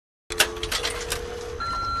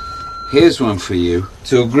Here's one for you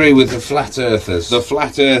to agree with the Flat Earthers, the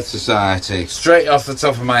Flat Earth Society, straight off the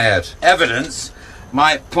top of my head. Evidence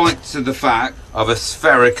might point to the fact of a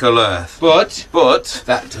spherical Earth, but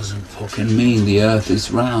that doesn't fucking mean the Earth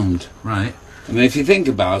is round, right? I mean, if you think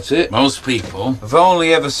about it, most people have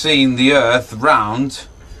only ever seen the Earth round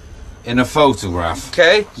in a photograph,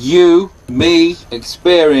 okay? You, me,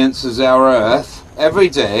 experiences our Earth every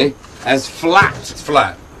day as flat. It's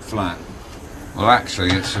flat. Well,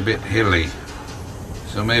 actually, it's a bit hilly.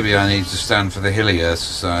 So maybe I need to stand for the Hilly Earth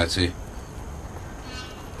Society.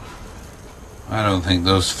 I don't think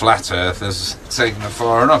those flat earthers have taken it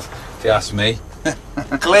far enough, if you ask me.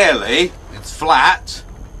 Clearly, it's flat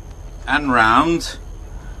and round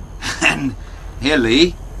and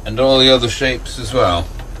hilly and all the other shapes as well.